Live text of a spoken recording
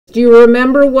Do you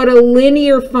remember what a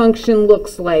linear function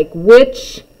looks like?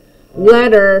 Which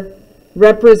letter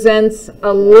represents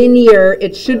a linear?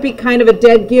 It should be kind of a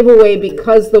dead giveaway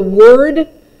because the word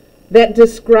that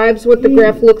describes what the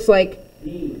graph looks like,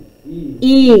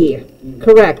 E.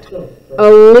 Correct. A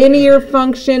linear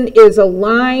function is a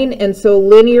line, and so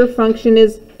linear function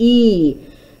is E.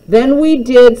 Then we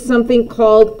did something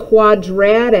called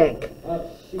quadratic.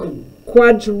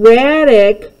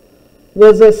 Quadratic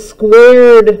was a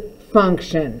squared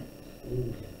function.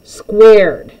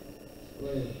 Squared.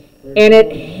 And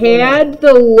it had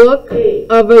the look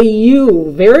of a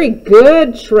U. Very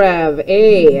good, Trev.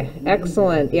 A.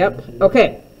 Excellent. Yep.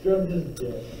 Okay.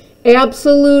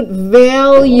 Absolute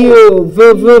value.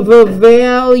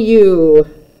 Value.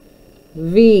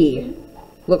 V.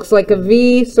 Looks like a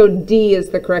V, so D is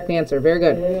the correct answer. Very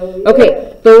good.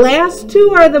 Okay. The last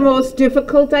two are the most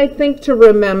difficult, I think, to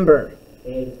remember.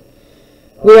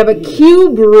 We have a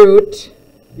cube root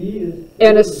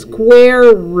and a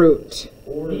square root.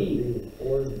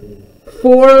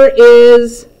 4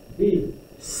 is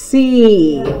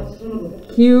C.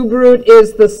 Cube root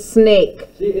is the snake.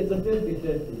 See, it's a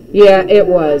 50-50. Yeah, it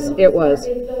was. It was.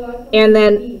 And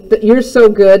then, you're so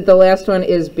good, the last one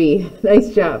is B.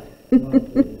 Nice job.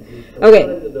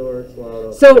 Okay.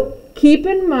 So, keep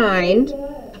in mind,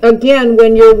 again,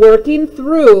 when you're working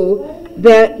through,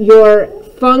 that your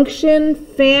function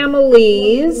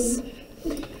families,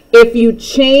 if you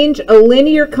change, a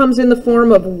linear comes in the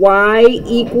form of y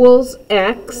equals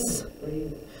x.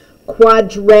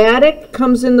 Quadratic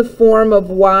comes in the form of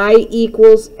y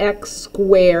equals x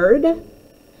squared.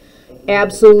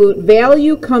 Absolute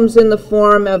value comes in the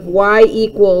form of y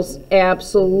equals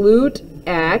absolute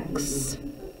x.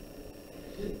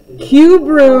 Cube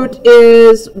root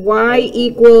is y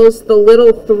equals the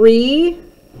little 3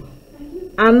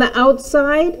 on the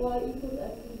outside.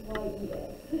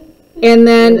 And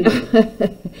then,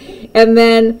 and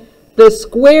then the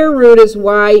square root is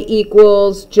y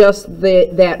equals just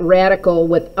that radical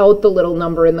without the little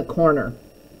number in the corner.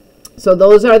 So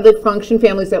those are the function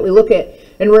families that we look at.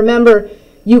 And remember,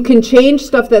 you can change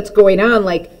stuff that's going on.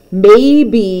 Like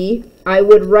maybe I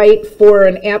would write for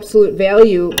an absolute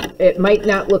value, it might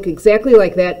not look exactly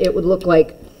like that. It would look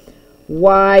like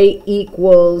y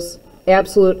equals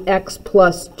absolute x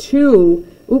plus 2.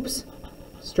 Oops,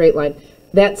 straight line.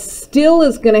 That still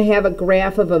is going to have a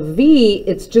graph of a V.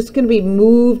 It's just going to be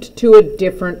moved to a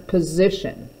different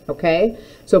position, okay?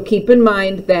 So keep in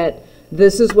mind that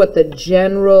this is what the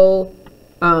general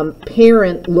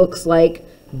parent looks like,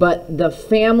 but the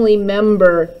family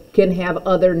member can have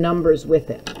other numbers with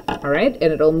it, all right?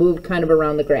 And it'll move kind of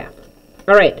around the graph.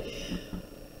 All right.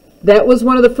 That was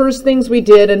one of the first things we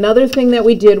did. Another thing that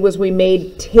we did was we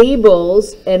made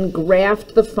tables and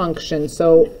graphed the function.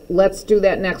 So let's do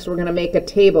that next. We're going to make a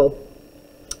table.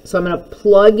 So I'm going to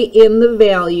plug in the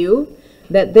value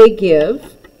that they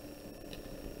give.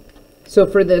 So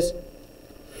for this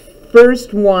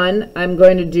first one, I'm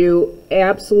going to do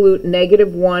absolute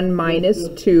 -1 minus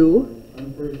 2.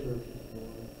 I'm pretty sure it's 1.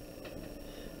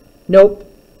 Nope.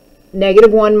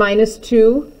 -1 minus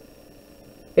 2.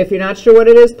 If you're not sure what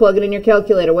it is, plug it in your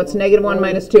calculator. What's -1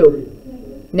 minus 2?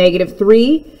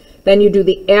 -3. Then you do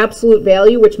the absolute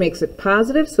value, which makes it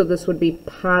positive, so this would be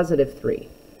 +3.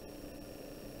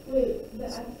 Wait, the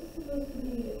x is supposed to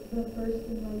be the first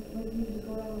thing, like you just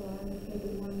go down a line and take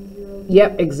it 1, 0.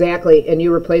 Yep, exactly, and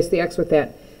you replace the x with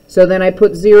that. So then I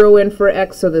put 0 in for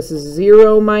x, so this is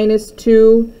 0 minus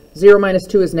 2. 0 minus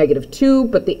 2 is -2,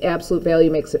 but the absolute value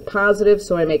makes it positive,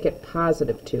 so I make it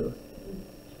 +2.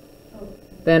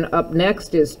 Then up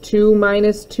next is 2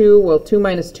 minus 2. Well, 2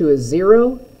 minus 2 is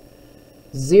 0.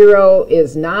 0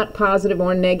 is not positive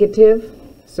or negative,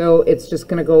 so it's just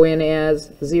going to go in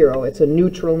as 0. It's a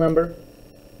neutral number.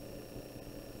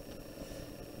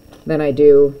 Then I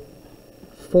do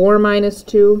 4 minus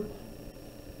 2.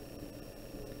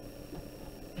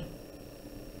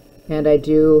 And I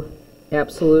do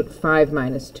absolute 5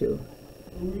 minus 2.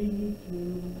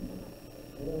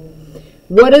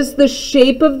 What is the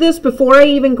shape of this? Before I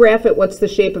even graph it, what's the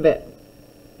shape of it?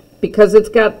 Because it's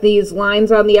got these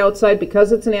lines on the outside,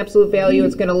 because it's an absolute value,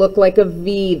 it's going to look like a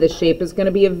V. The shape is going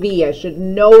to be a V. I should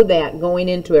know that going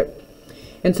into it.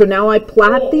 And so now I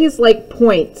plot these like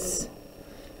points.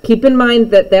 Keep in mind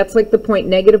that that's like the point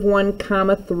 -1,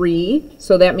 comma 3.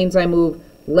 So that means I move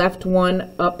left 1,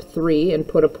 up 3, and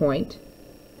put a point.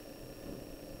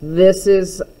 This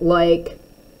is like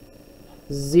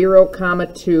 0, comma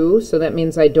 2, so that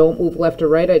means I don't move left or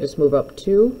right, I just move up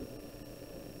 2.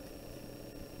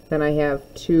 Then I have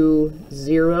 2,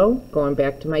 0, going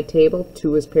back to my table,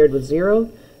 2 is paired with 0,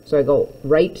 so I go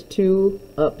right 2,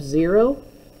 up 0.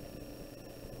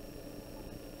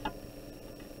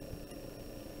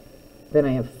 Then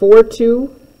I have 4,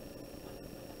 2.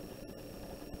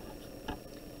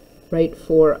 Right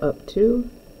 4 up 2.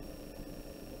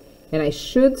 And I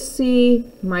should see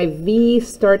my V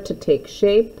start to take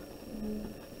shape.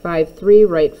 5, 3,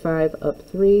 right 5 up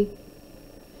 3.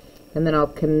 And then I'll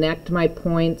connect my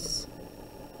points,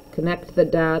 connect the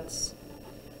dots,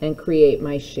 and create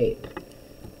my shape.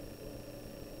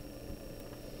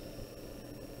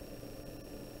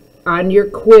 On your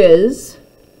quiz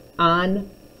on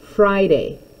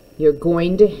Friday, you're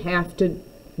going to have to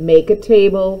make a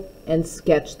table and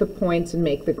sketch the points and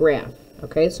make the graph.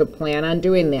 Okay, so plan on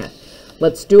doing that.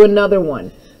 Let's do another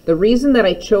one. The reason that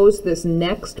I chose this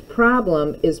next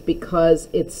problem is because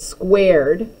it's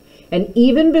squared. And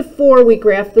even before we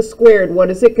graph the squared, what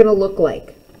is it going to look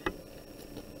like?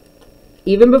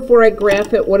 Even before I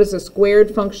graph it, what does a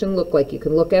squared function look like? You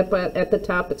can look at the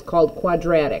top. It's called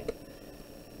quadratic.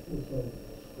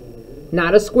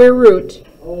 Not a square root.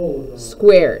 Oh,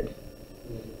 Squared.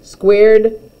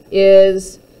 Squared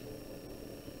is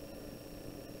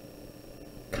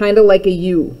kind of like a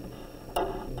U.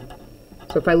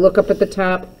 So if I look up at the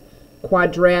top,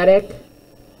 quadratic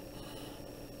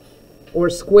or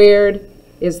squared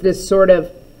is this sort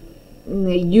of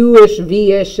U-ish,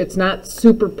 V-ish. It's not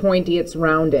super pointy, it's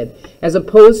rounded. As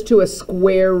opposed to a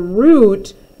square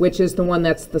root, which is the one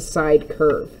that's the side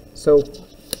curve. So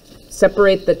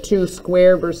separate the two,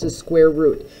 square versus square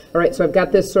root. All right, so I've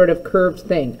got this sort of curved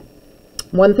thing.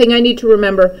 One thing I need to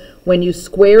remember, when you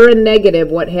square a negative,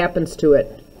 what happens to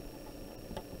it?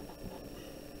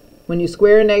 When you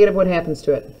square a negative, what happens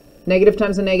to it? Negative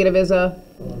times a negative is a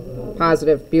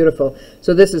positive. Beautiful.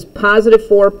 So this is positive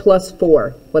 4 plus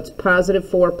 4. What's positive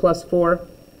 4 plus 4?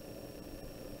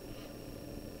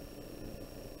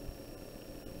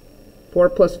 4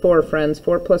 plus 4, friends.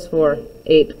 4 plus 4,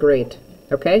 8. Great.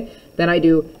 Okay? Then I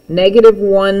do negative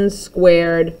 1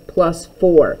 squared plus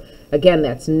 4. Again,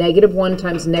 that's negative 1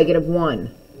 times negative 1.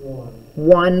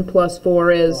 1 plus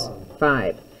 4 is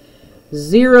 5.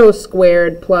 0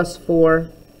 squared plus 4.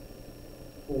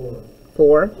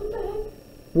 4.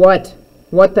 What?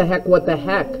 What the heck? What the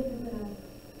heck?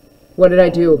 What did I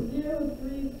do? 0,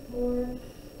 3, 4,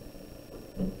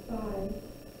 5.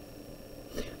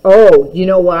 Oh, you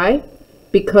know why?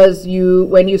 Because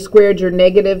when you squared your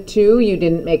negative 2, you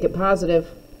didn't make it positive.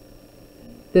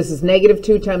 This is negative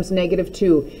 2 times negative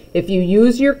 2. If you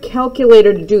use your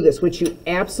calculator to do this, which you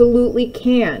absolutely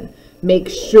can, make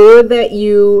sure that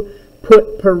you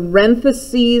put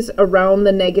parentheses around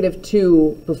the negative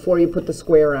 2 before you put the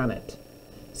square on it.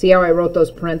 See how I wrote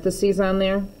those parentheses on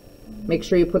there? Make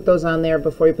sure you put those on there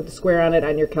before you put the square on it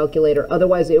on your calculator.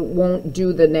 Otherwise, it won't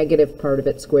do the negative part of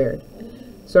it squared.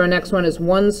 So our next one is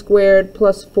 1 squared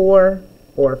plus 4,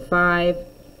 or 5,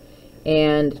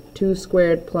 and 2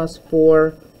 squared plus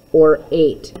 4, or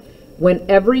 8.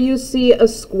 Whenever you see a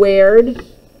squared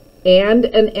and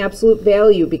an absolute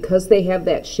value, because they have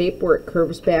that shape where it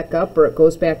curves back up or it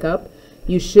goes back up,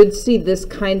 you should see this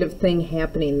kind of thing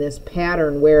happening, this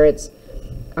pattern where it's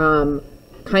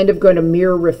kind of going to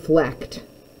mirror reflect.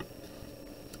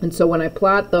 And so when I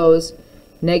plot those,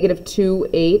 negative 2,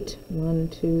 8, 1,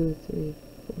 2, 3,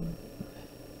 4, 5,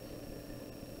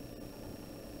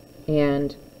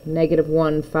 and negative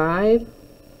 1, 5,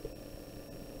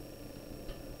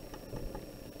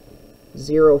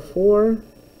 0, 4,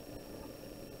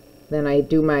 then I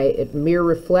do it mirror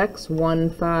reflects 1,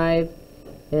 5,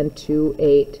 and 2,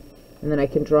 8, and then I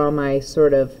can draw my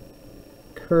sort of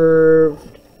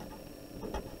curved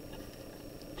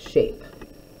shape,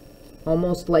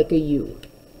 almost like a U.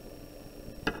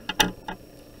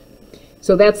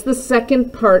 So that's the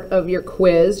second part of your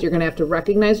quiz. You're going to have to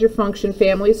recognize your function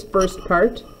families, first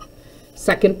part.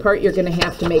 Second part, you're going to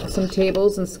have to make some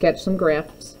tables and sketch some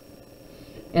graphs.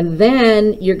 And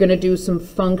then you're going to do some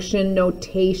function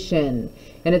notation.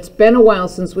 And it's been a while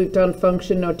since we've done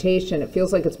function notation. It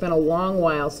feels like it's been a long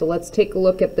while. So let's take a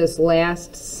look at this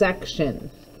last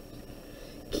section.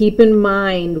 Keep in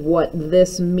mind what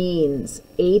this means,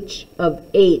 h of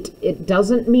 8. It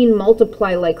doesn't mean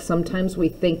multiply like sometimes we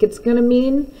think it's going to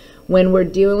mean. When we're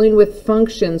dealing with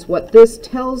functions, what this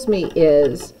tells me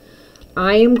is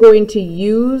I am going to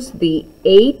use the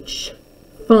h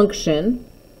function,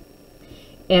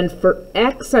 and for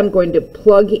x I'm going to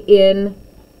plug in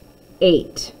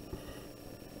 8.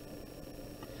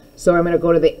 So I'm going to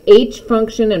go to the h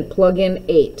function and plug in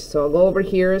 8. So I'll go over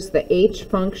here as the h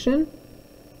function.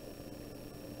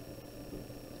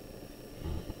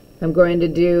 I'm going to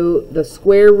do the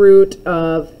square root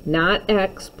of not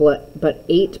x, but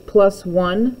 8 plus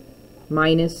 1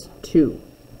 minus 2.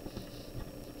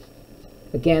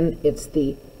 Again, it's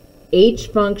the h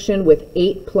function with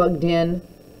 8 plugged in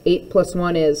 8 plus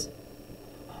 1 is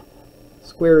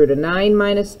square root of 9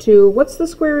 minus 2. What's the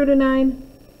square root of 9?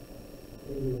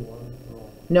 81, no.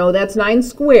 No, that's 9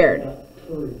 squared. Yeah,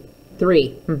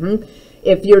 3. 3.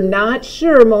 If you're not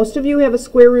sure, most of you have a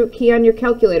square root key on your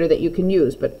calculator that you can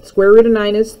use, but square root of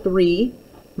 9 is 3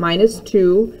 minus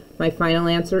 2. My final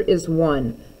answer is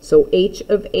 1. So h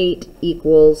of 8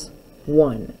 equals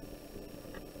 1.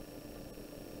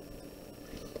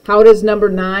 How does number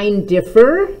 9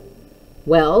 differ?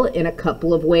 Well, in a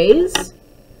couple of ways.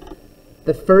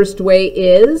 The first way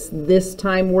is, this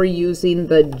time we're using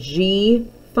the g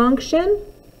function,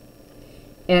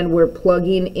 and we're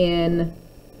plugging in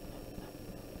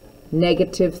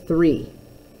 -3.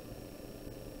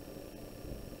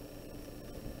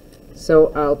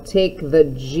 So I'll take the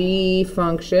g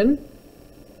function,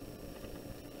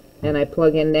 and I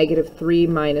plug in -3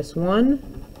 minus 1.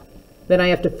 Then I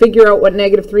have to figure out what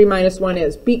 -3 minus 1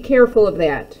 is. Be careful of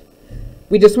that.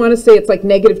 We just want to say it's like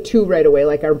 -2 right away,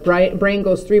 like our brain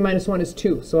goes 3 minus 1 is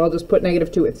 2, so I'll just put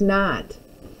 -2. It's not.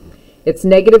 It's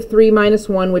 -3 minus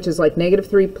 1, which is like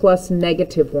 -3 plus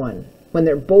 -1. When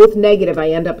they're both negative, I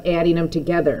end up adding them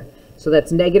together. So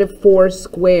that's -4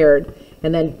 squared.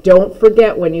 And then don't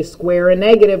forget, when you square a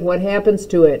negative, what happens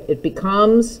to it? It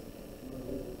becomes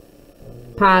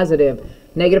positive.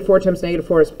 -4 times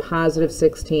 -4 is positive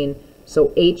 16.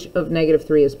 So h of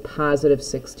 -3 is positive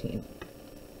 16.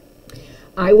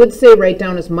 I would say write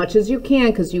down as much as you can,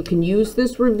 because you can use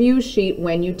this review sheet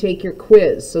when you take your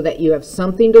quiz, so that you have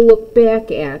something to look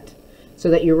back at, so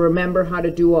that you remember how to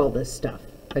do all this stuff.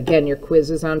 Again, your quiz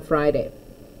is on Friday.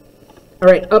 All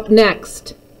right, up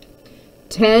next,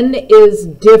 10 is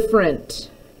different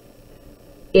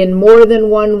in more than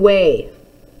one way.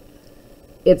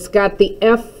 It's got the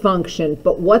f function,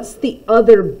 but what's the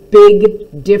other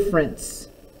big difference?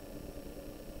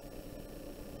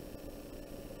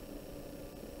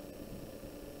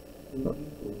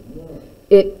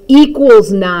 It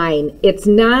equals 9. It's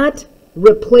not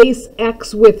replace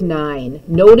x with 9.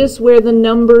 Notice where the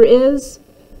number is?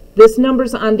 This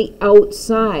number's on the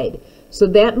outside. So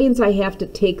that means I have to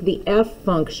take the f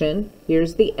function.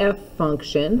 Here's the f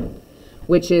function,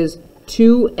 which is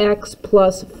 2x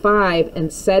plus 5,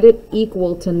 and set it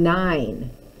equal to 9.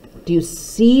 Do you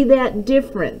see that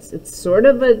difference? It's sort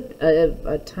of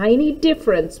a tiny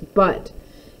difference, but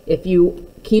if you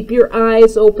keep your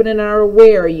eyes open and are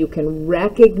aware, you can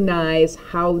recognize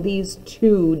how these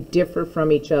two differ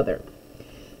from each other.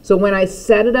 So when I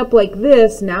set it up like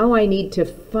this, now I need to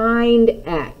find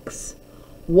x.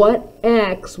 What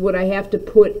x would I have to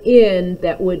put in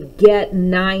that would get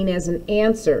 9 as an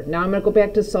answer? Now I'm going to go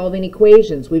back to solving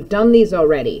equations. We've done these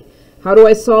already. How do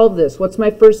I solve this? What's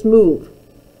my first move?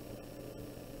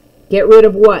 Get rid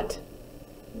of what?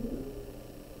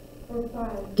 Or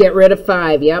 5. Get rid of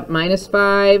 5. Yep,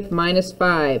 -5,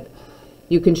 -5.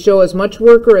 You can show as much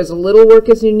work or as little work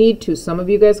as you need to. Some of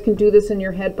you guys can do this in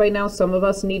your head by now. Some of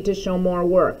us need to show more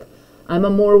work. I'm a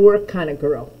more work kind of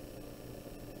girl.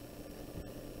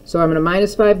 So I'm going to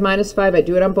 -5, -5. I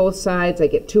do it on both sides. I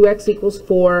get 2x equals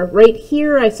 4. Right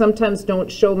here, I sometimes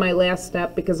don't show my last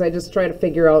step because I just try to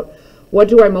figure out, what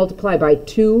do I multiply by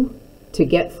 2 to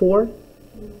get 4?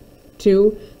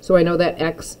 2. So I know that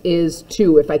x is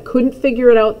 2. If I couldn't figure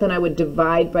it out, then I would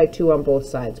divide by 2 on both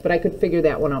sides. But I could figure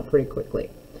that one out pretty quickly.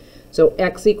 So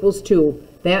x equals 2.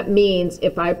 That means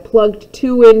if I plugged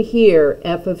 2 in here,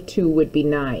 f of 2 would be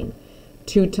 9.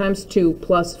 2 times 2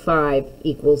 plus 5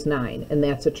 equals 9. And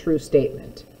that's a true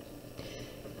statement.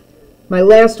 My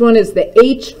last one is the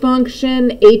h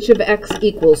function. H of x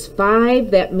equals 5.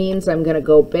 That means I'm going to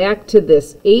go back to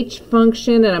this h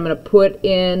function, and I'm going to put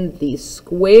in the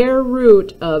square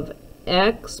root of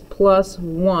x plus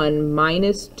 1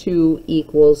 minus 2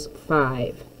 equals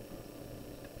 5.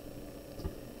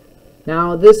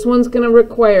 Now this one's going to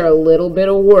require a little bit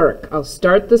of work. I'll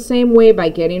start the same way by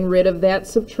getting rid of that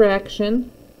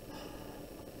subtraction.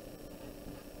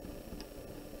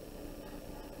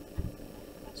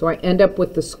 So I end up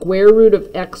with the square root of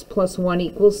x plus 1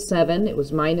 equals 7. It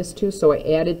was minus 2, so I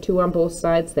added 2 on both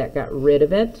sides. That got rid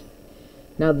of it.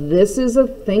 Now this is a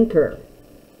thinker.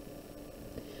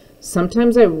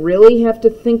 Sometimes I really have to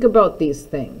think about these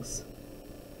things.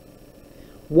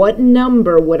 What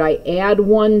number would I add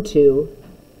 1 to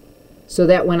so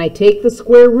that when I take the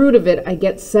square root of it, I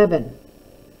get 7?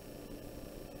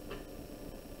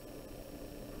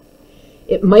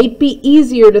 It might be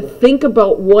easier to think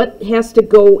about what has to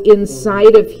go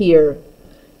inside of here.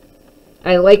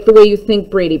 I like the way you think,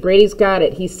 Brady. Brady's got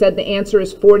it. He said the answer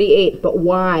is 48, but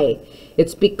why?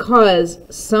 It's because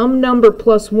some number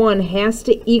plus 1 has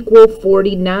to equal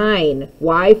 49.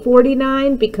 Why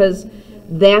 49? Because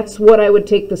That's what I would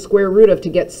take the square root of to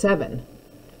get 7.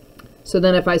 So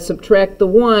then if I subtract the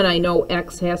 1, I know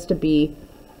x has to be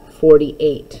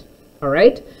 48. All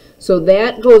right? So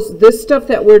that goes, this stuff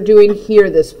that we're doing here,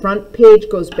 this front page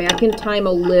goes back in time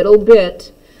a little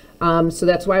bit. So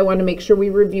that's why I want to make sure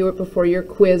we review it before your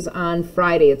quiz on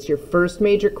Friday. It's your first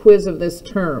major quiz of this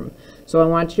term. So I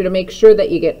want you to make sure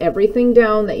that you get everything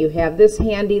down, that you have this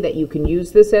handy, that you can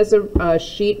use this as a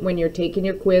sheet when you're taking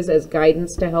your quiz as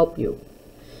guidance to help you.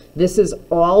 This is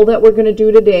all that we're going to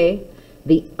do today.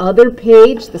 The other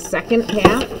page, the second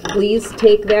half, please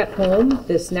take that home,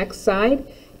 this next side.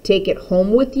 Take it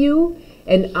home with you,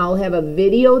 and I'll have a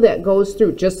video that goes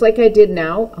through, just like I did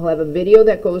now, I'll have a video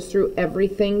that goes through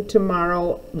everything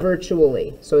tomorrow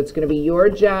virtually. So it's going to be your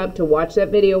job to watch that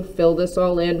video, fill this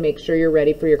all in, make sure you're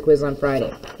ready for your quiz on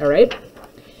Friday. All right?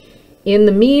 In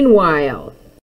the meanwhile,